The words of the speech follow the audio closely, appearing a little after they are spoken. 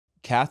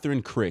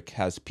Catherine Crick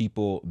has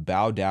people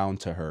bow down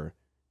to her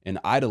and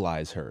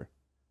idolize her.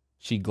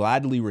 She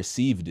gladly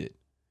received it.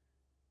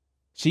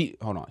 She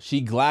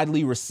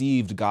gladly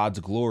received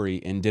God's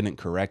glory and didn't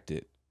correct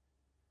it.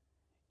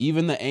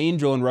 Even the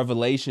angel in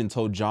Revelation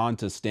told John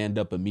to stand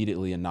up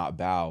immediately and not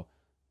bow.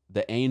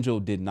 The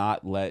angel did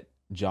not let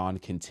John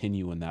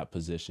continue in that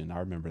position. I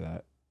remember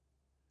that.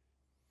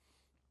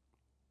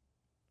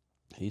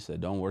 He said,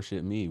 don't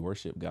worship me,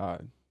 worship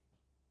God.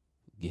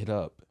 Get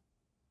up.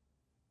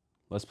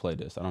 Let's play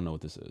this. I don't know what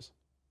this is.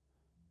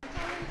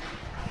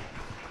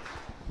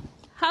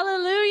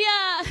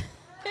 Hallelujah.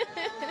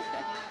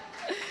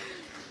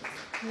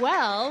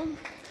 Well,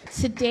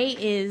 today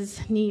is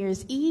New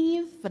Year's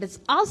Eve, but it's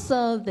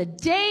also the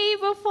day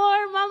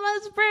before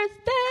Mama's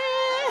birthday.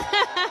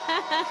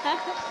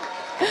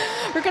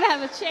 We're going to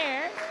have a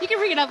chair. You can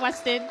bring it up,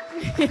 Weston.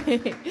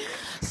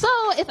 So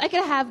if I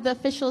could have the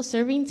official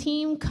serving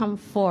team come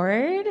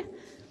forward.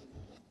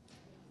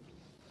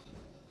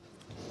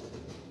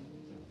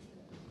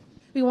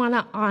 We want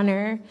to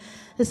honor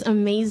this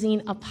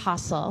amazing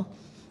apostle.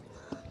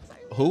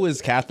 Who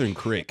is Catherine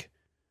Crick?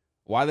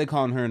 Why are they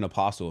calling her an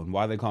apostle and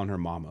why are they calling her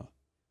mama?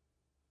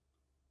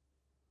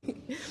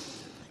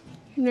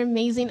 An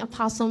amazing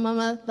apostle,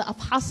 Mama, the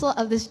apostle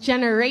of this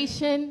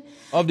generation.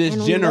 Of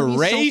this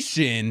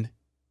generation?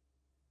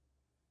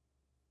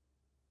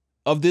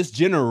 Of this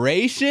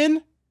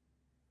generation?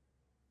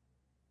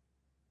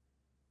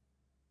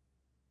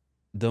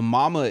 The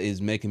mama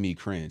is making me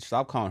cringe.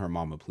 Stop calling her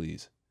mama,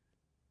 please.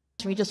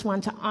 We just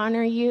want to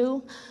honor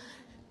you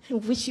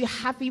and wish you a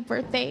happy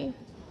birthday.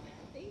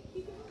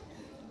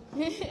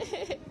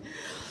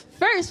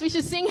 First, we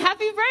should sing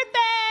happy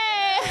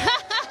birthday.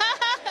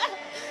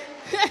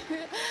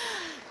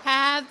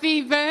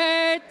 Happy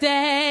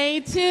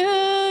birthday to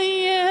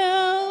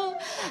you.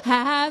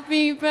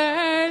 Happy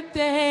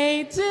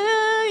birthday to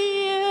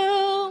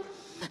you.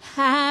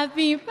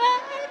 Happy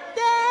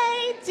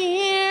birthday,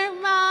 dear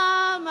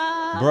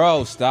Mama.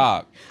 Bro,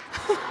 stop.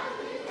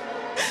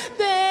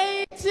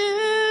 Day to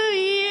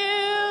you.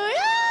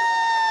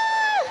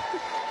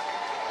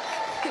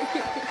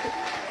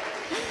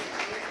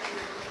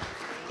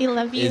 I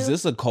love you. Is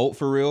this a cult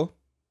for real?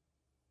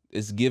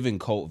 It's giving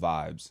cult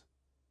vibes.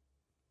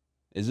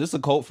 Is this a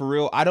cult for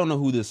real? I don't know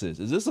who this is.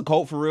 Is this a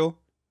cult for real?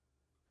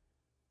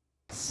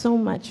 So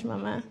much,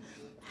 Mama.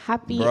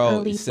 Happy Bro,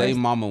 early say birthday.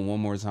 mama one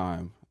more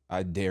time.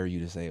 I dare you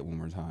to say it one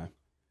more time.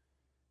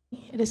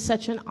 It is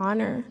such an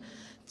honor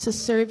to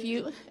serve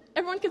you.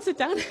 Everyone can sit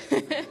down.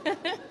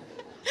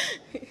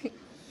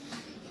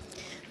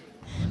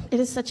 It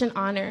is such an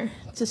honor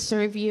to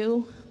serve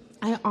you.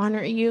 I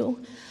honor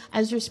you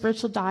as your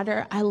spiritual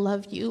daughter. I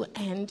love you,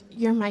 and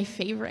you're my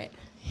favorite.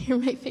 You're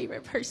my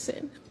favorite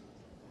person.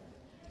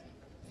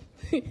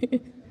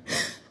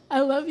 I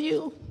love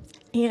you,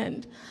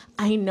 and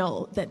I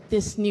know that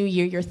this new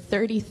year, your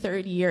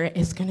 33rd year,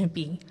 is going to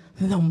be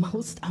the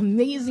most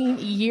amazing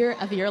year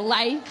of your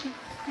life.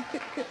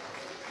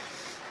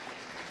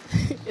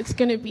 It's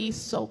going to be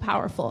so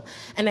powerful,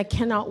 and I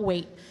cannot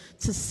wait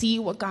to see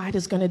what God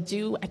is going to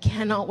do. I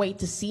cannot wait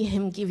to see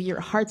him give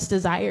your heart's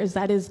desires.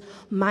 That is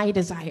my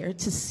desire,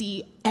 to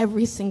see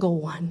every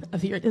single one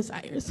of your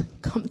desires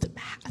come to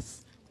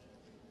pass.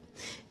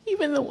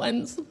 Even the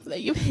ones that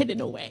you've hidden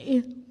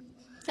away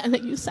and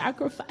that you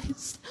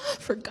sacrificed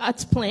for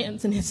God's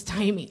plans and his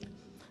timing.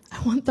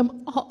 I want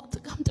them all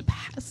to come to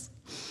pass.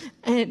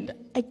 And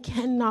I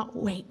cannot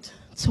wait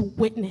to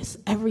witness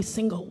every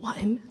single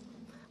one.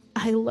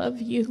 I love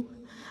you.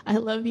 I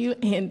love you,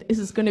 and this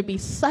is going to be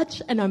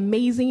such an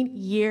amazing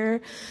year,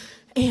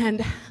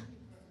 and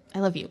I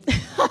love you.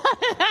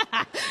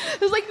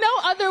 There's like no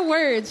other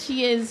words.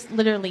 She is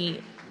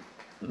literally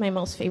my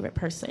most favorite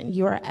person.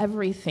 You are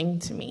everything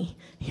to me.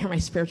 You're my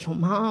spiritual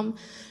mom.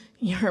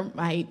 You're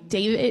my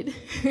David.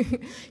 You're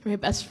my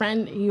best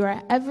friend. You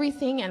are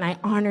everything, and I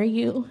honor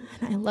you,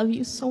 and I love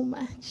you so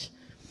much.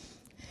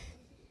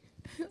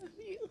 I love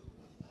you.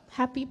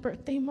 Happy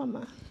birthday,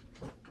 Mama.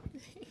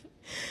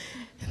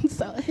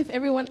 So if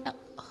everyone,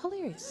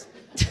 hilarious.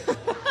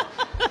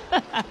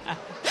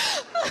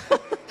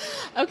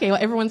 Okay,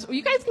 well,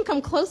 you guys can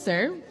come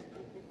closer.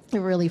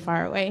 You're really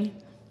far away.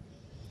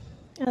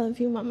 I love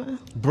you, Mama.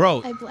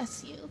 Bro. I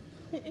bless you.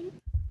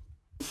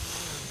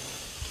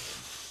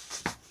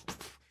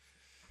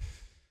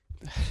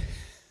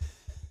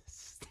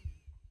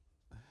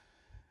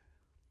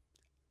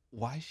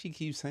 Why she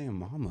keep saying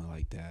mama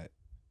like that?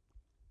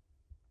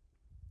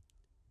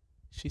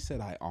 She said,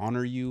 I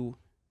honor you.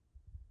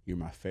 You're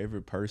my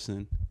favorite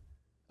person,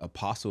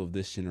 apostle of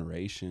this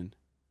generation,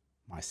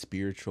 my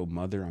spiritual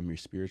mother. I'm your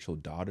spiritual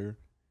daughter.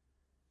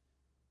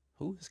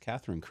 Who is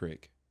Catherine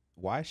Crick?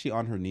 Why is she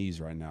on her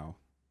knees right now?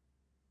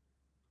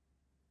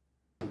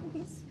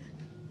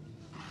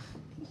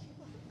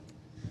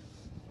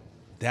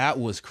 That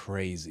was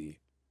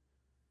crazy.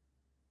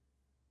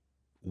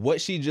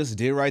 What she just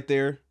did right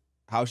there,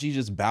 how she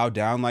just bowed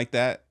down like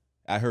that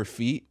at her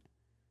feet,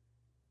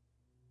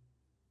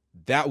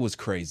 that was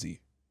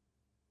crazy.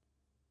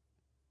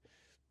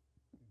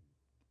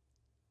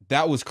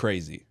 That was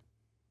crazy.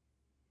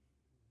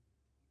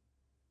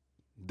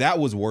 That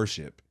was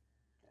worship.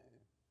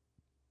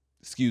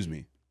 Excuse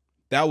me.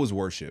 That was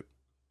worship.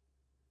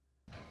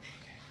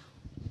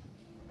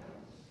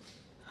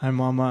 Hi,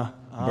 Mama.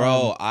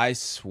 Bro, I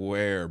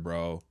swear,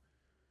 bro.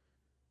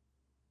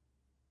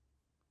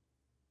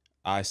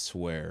 I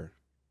swear.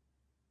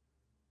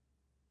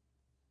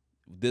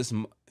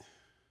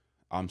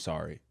 I'm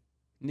sorry.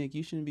 Nick,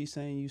 you shouldn't be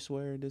saying you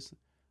swear this.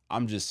 I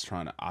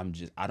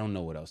don't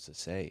know what else to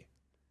say.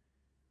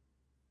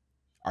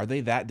 Are they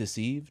that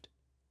deceived?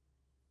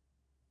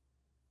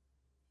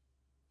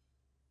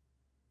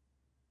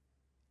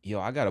 Yo,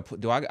 I gotta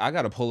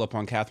pull up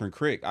on Catherine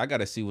Crick. I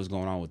gotta see what's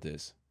going on with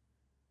this.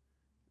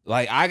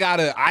 Like, I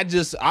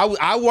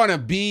want to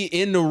be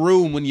in the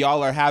room when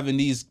y'all are having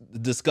these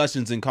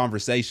discussions and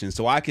conversations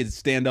so I could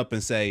stand up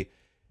and say,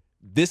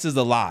 this is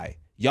a lie.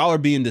 Y'all are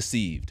being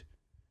deceived.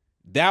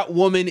 That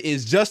woman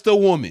is just a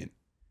woman.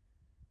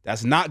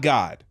 That's not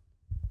God.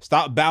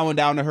 Stop bowing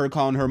down to her,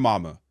 calling her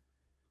mama.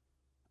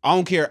 I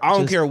don't care. I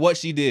don't care what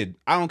she did.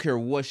 I don't care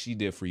what she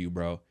did for you,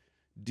 bro.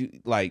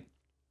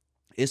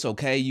 It's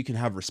okay. You can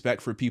have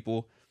respect for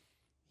people.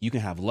 You can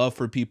have love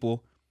for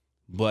people,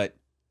 but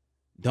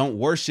don't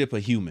worship a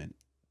human.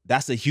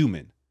 That's a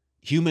human.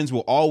 Humans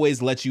will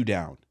always let you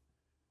down.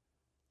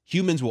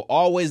 Humans will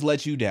always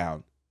let you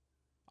down.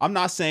 I'm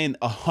not saying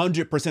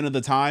 100% of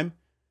the time,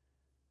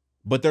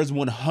 but there's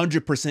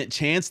 100%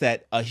 chance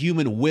that a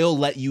human will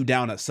let you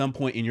down at some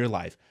point in your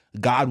life.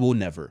 God will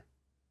never.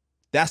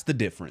 That's the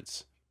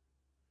difference.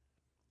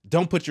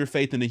 Don't put your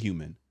faith in a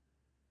human.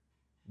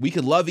 We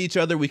can love each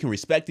other. We can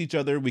respect each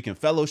other. We can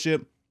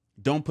fellowship.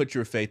 Don't put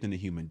your faith in a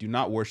human. Do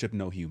not worship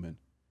no human.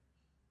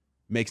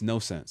 Makes no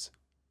sense.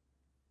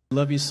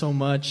 Love you so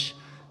much.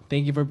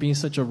 Thank you for being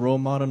such a role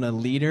model and a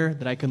leader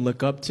that I can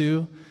look up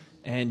to.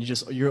 And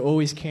you're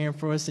always caring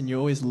for us and you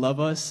always love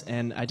us.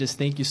 And I just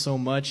thank you so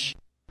much.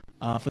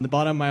 From the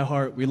bottom of my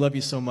heart, we love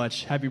you so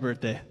much. Happy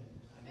birthday.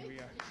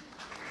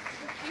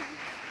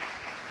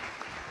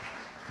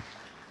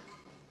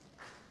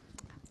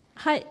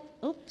 Hi,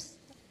 oops.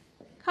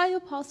 Hi,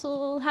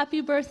 Apostle.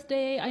 Happy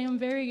birthday. I am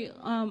very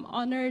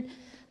honored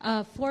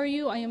for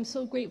you. I am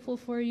so grateful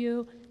for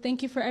you.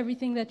 Thank you for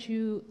everything that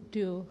you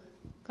do.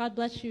 God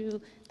bless you.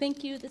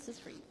 Thank you. This is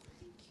for you.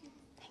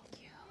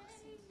 Thank you.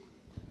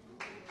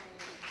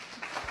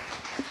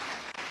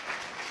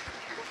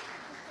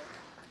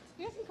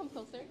 You guys can come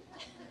closer.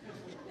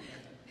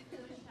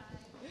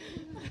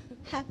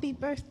 Happy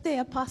birthday,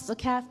 Apostle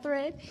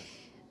Catherine.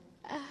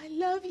 I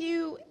love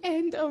you,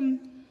 and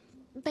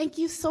thank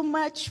you so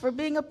much for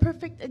being a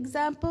perfect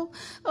example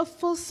of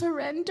full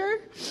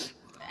surrender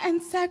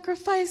and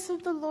sacrifice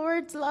of the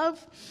Lord's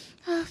love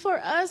for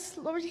us,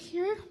 Lord,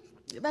 here,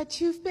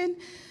 that you've been.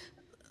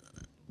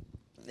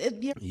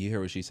 You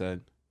hear what she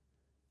said?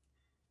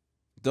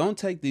 Don't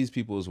take these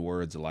people's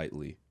words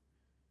lightly,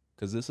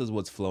 because this is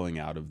what's flowing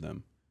out of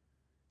them.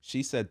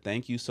 She said,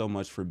 thank you so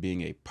much for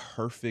being a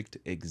perfect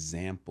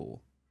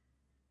example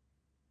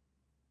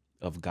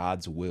of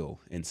God's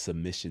will and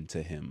submission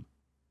to him.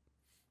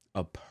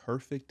 A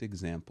perfect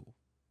example.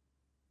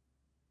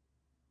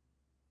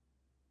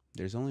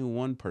 There's only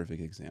one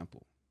perfect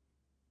example.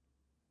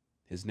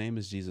 His name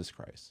is Jesus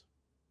Christ,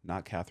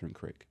 not Catherine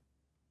Crick.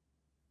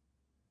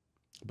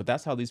 But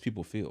that's how these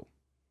people feel.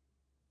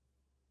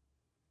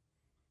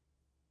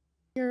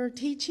 Your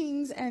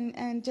teachings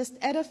and just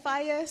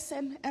edify us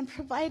and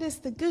provide us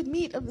the good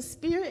meat of the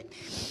Spirit.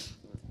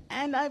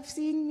 And I've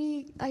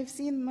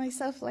seen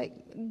myself like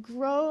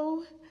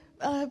grow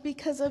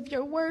because of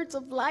your words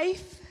of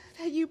life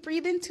that you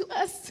breathe into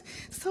us.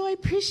 So I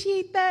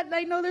appreciate that. And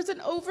I know there's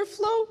an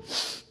overflow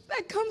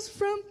that comes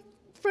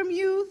from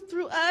you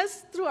through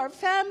us, through our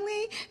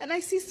family. And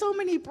I see so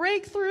many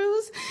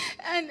breakthroughs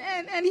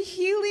and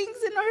healings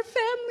in our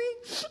family.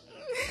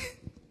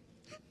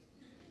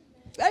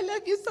 I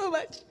love you so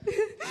much.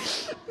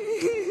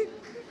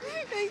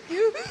 Thank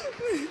you.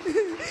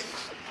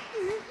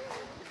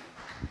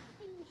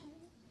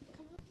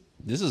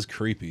 This is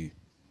creepy.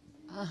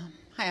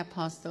 Hi,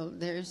 Apostle.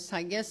 There's,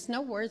 I guess,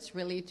 no words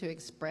really to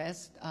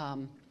express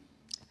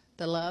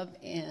the love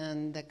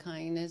and the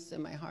kindness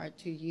in my heart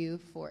to you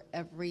for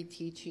every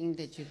teaching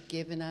that you've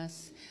given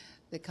us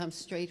that comes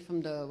straight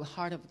from the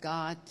heart of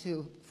God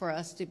for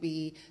us to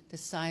be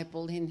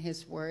discipled in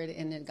his word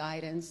and in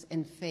guidance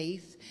and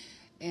faith.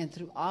 And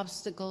through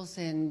obstacles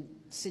and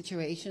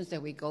situations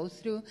that we go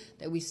through,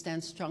 that we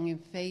stand strong in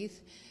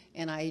faith.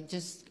 And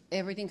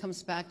everything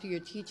comes back to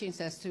your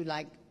teachings as to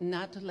like,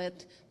 not to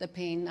let the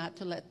pain, not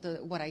to let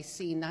what I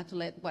see, not to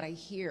let what I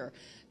hear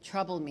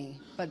trouble me,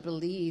 but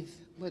believe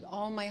with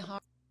all my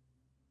heart.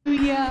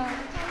 Hallelujah.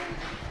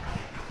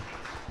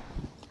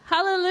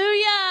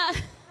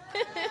 Hallelujah.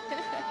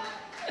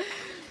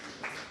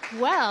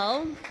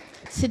 Well,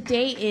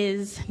 today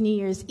is New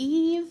Year's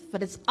Eve,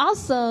 but it's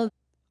also...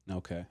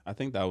 Okay, I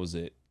think that was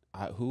it.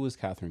 Who is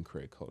Catherine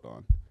Crick? Hold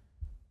on.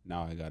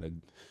 Now I gotta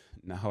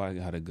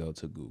go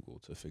to Google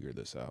to figure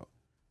this out.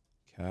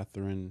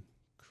 Catherine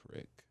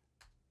Crick,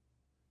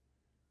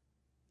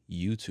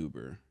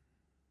 YouTuber.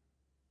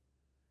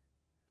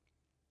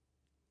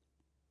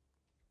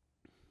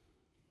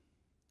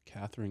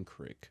 Catherine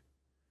Crick.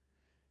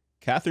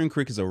 Catherine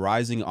Crick is a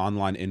rising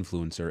online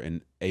influencer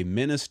and a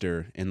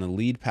minister and the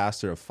lead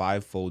pastor of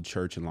Fivefold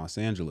Church in Los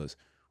Angeles,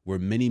 where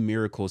many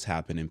miracles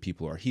happen and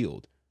people are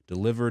healed,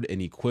 delivered,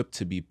 and equipped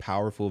to be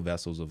powerful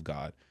vessels of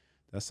God.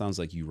 That sounds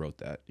like you wrote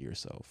that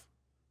yourself.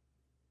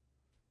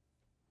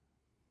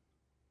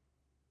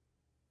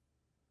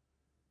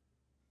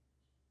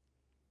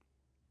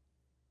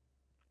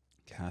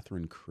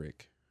 Catherine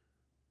Crick.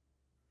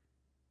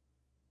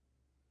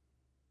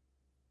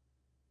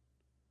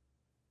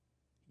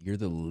 You're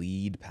the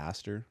lead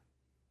pastor?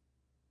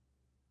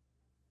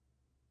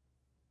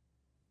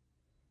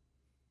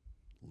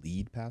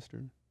 Lead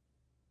pastor?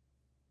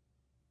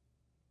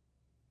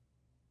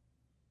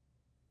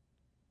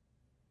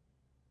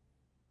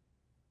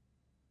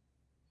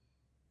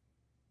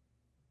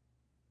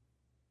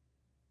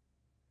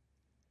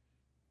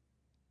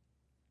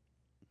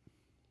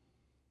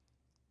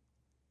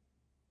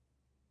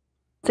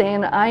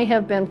 And I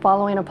have been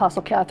following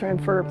Apostle Catherine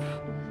for...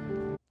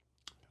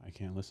 I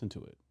can't listen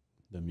to it.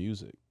 The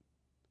music.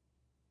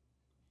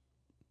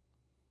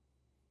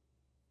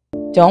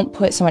 Don't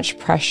put so much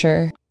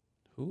pressure.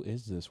 Who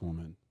is this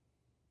woman?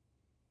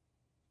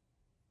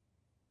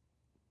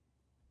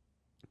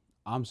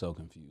 I'm so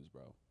confused,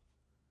 bro.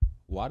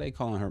 Why they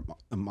calling her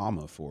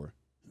mama for?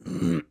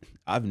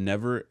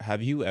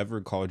 Have you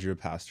ever called your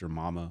pastor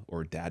mama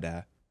or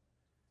dada?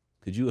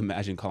 Could you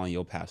imagine calling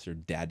your pastor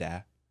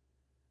dada?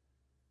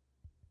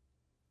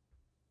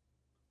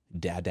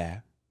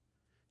 Dada.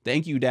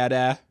 Thank you,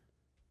 dada.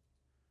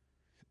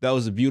 That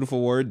was a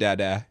beautiful word,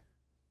 dada.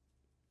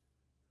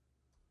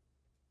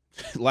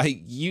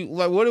 like,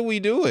 what are we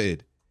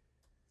doing?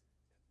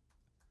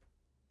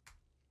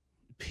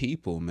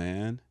 People,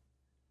 man.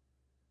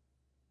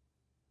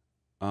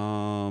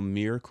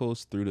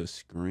 Miracles through the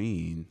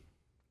screen.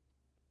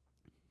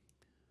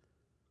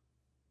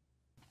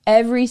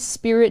 Every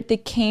spirit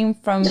that came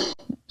from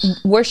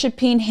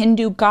worshiping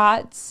Hindu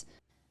gods,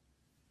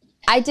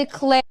 I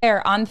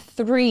declare on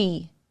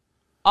 3,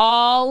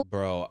 all...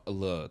 Bro,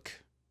 look,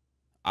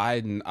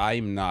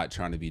 I'm not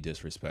trying to be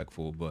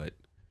disrespectful, but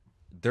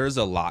there's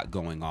a lot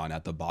going on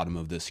at the bottom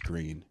of this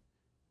screen.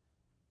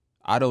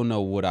 I don't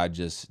know what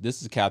this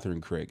is Catherine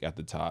Crick at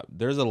the top.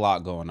 There's a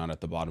lot going on at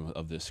the bottom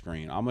of this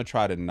screen. I'm going to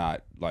try to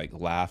not like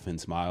laugh and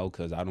smile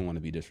because I don't want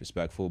to be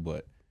disrespectful,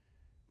 but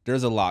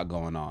there's a lot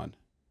going on.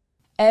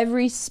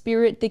 Every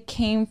spirit that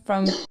came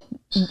from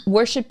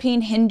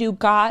worshiping Hindu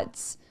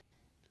gods,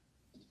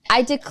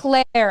 I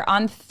declare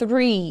on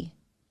 3.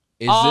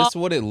 Is this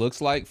what it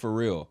looks like for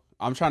real?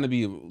 I'm trying to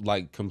be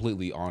like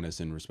completely honest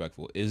and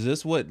respectful. Is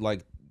this what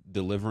like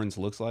deliverance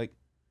looks like?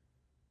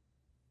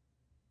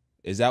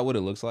 Is that what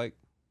it looks like?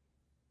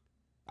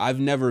 I've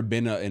never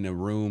been in a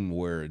room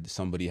where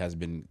somebody has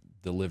been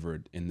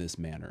delivered in this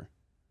manner.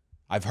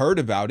 I've heard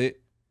about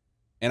it,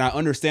 and I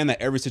understand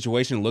that every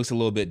situation looks a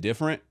little bit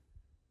different,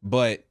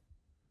 but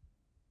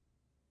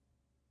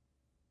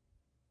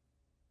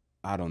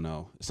I don't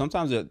know.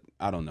 Sometimes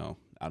I don't know.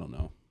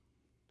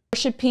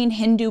 Worshipping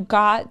Hindu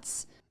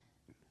gods,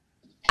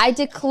 I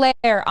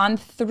declare on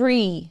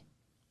 3,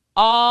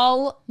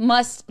 all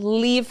must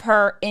leave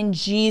her in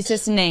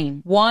Jesus'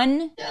 name.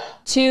 1,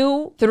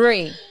 2,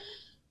 3.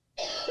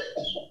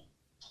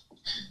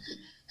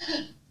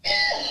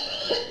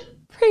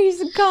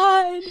 Praise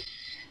God.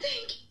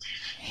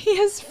 He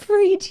has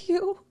freed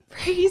you.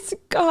 Praise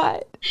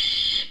God.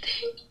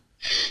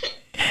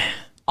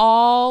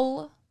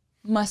 All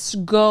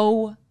must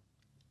go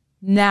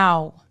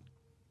now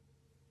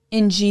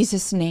in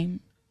Jesus'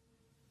 name.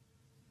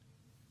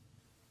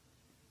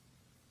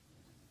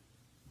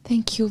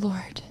 Thank you,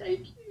 Lord.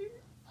 Thank you.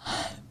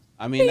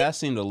 I mean, that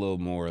seemed a little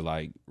more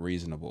like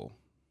reasonable.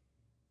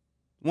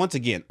 Once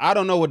again, I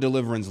don't know what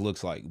deliverance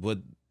looks like, but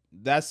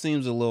that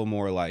seems a little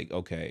more like,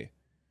 okay.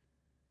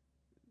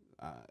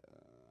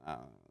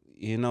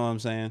 You know what I'm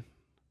saying?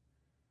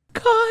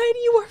 God,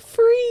 you are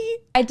free.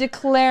 I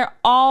declare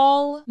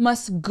all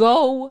must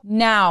go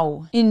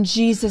now in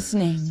Jesus'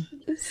 name.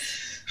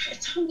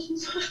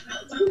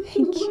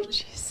 Thank you,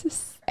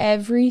 Jesus.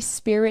 Every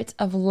spirit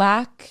of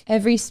lack,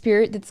 every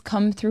spirit that's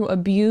come through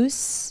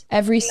abuse,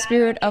 every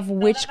spirit of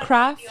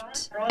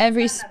witchcraft,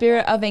 every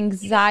spirit of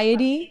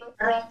anxiety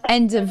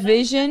and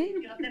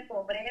division,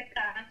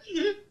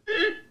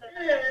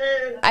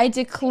 I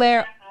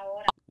declare.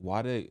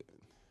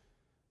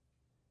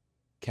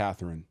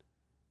 Catherine,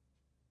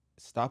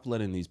 stop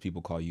letting these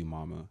people call you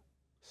mama.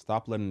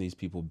 Stop letting these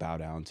people bow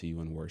down to you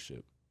in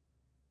worship.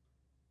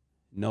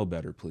 Know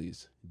better,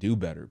 please. Do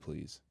better,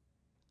 please.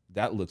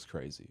 That looks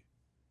crazy.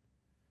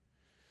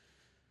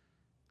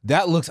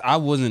 I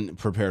wasn't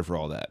prepared for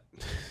all that.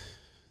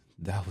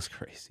 That was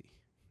crazy.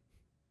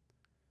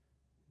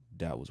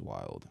 That was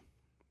wild.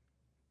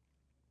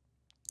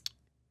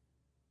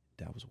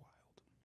 That was wild.